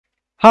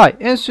Hi,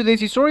 in today's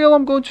tutorial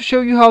I'm going to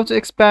show you how to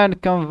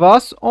expand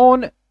canvas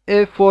on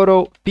a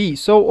Photopea.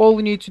 So all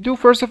you need to do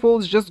first of all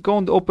is just go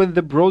and open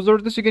the browser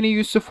that you're going to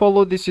use to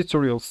follow this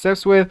tutorial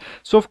steps with.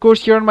 So of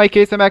course here in my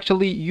case I'm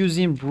actually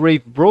using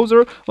Brave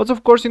browser, but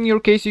of course in your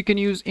case you can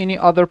use any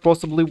other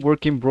possibly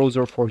working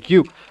browser for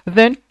you.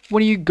 Then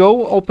when you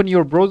go open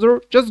your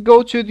browser, just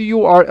go to the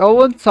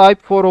URL and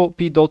type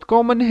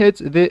photopea.com and hit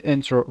the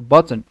enter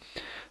button.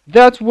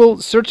 That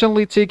will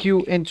certainly take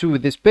you into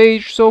this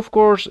page. So of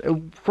course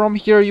from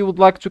here you would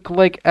like to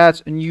click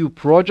add a new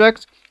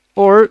project,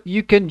 or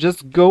you can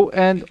just go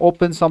and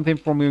open something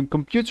from your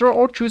computer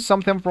or choose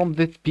something from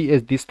the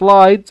PSD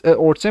slides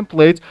or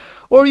template,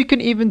 or you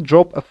can even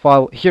drop a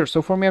file here.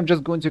 So for me I'm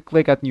just going to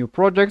click add new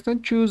project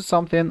and choose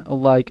something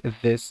like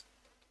this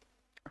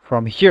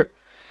from here.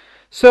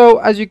 So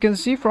as you can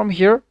see from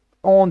here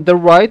on the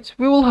right,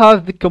 we will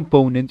have the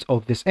components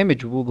of this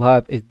image. We will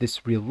have, is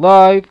this real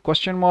life,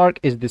 question mark,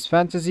 is this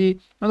fantasy,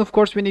 and of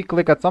course when you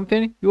click at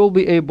something you will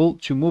be able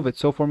to move it.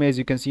 So for me, as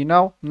you can see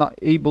now, I'm not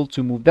able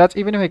to move that.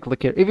 Even if I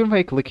click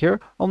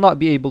here, I'll not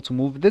be able to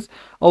move this.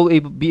 I'll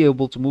be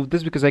able to move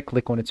this because I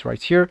click on it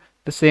right here.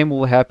 The same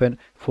will happen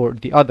for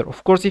the other.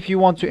 Of course, if you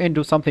want to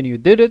undo something you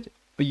did it,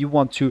 but you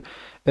want to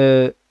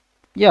and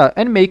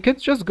make it,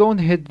 just go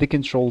and hit the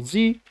Control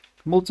Z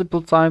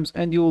multiple times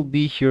and you will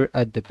be here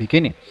at the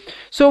beginning.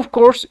 So of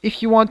course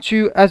if you want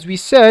to, as we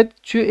said,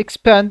 to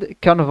expand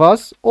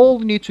canvas, all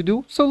you need to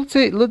do, so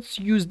let's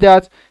use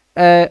that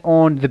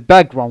on the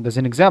background as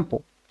an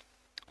example.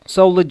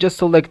 So let's just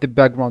select the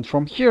background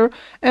from here,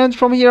 and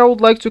from here I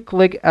would like to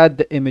click add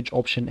the image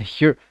option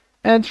here,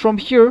 and from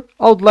here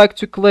I would like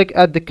to click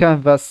at the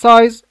canvas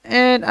size,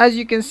 and as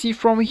you can see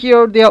from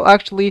here they are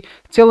actually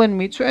telling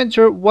me to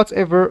enter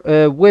whatever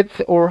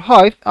width or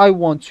height I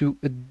want to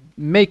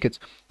make it.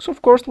 So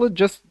of course let's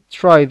just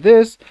try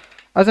this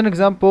as an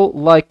example,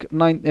 like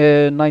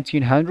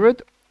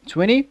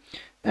 1920,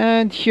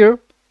 and here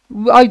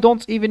I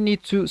don't even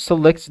need to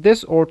select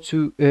this or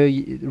to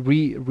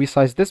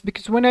resize this,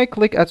 because when I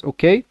click at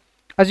OK,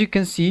 as you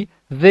can see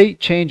they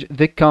change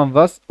the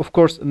canvas. Of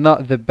course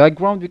not the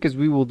background, because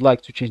we would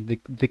like to change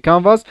the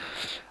canvas.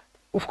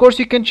 Of course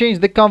you can change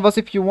the canvas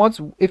if you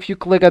want. If you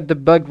click at the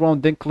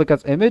background, then click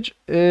at image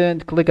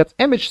and click at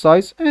image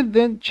size, and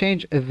then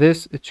change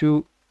this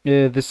to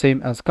the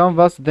same as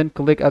canvas, then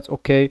click at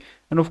OK,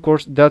 and of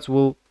course that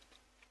will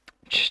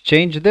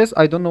change this.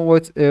 I don't know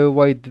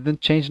why it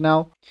didn't change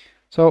now.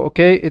 So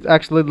okay, it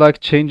actually like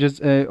changes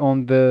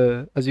on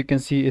the, as you can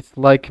see it's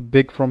like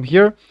big from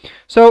here.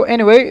 So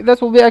anyway,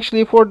 that will be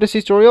actually for this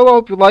tutorial. I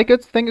hope you like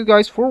it. Thank you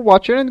guys for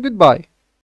watching, and goodbye.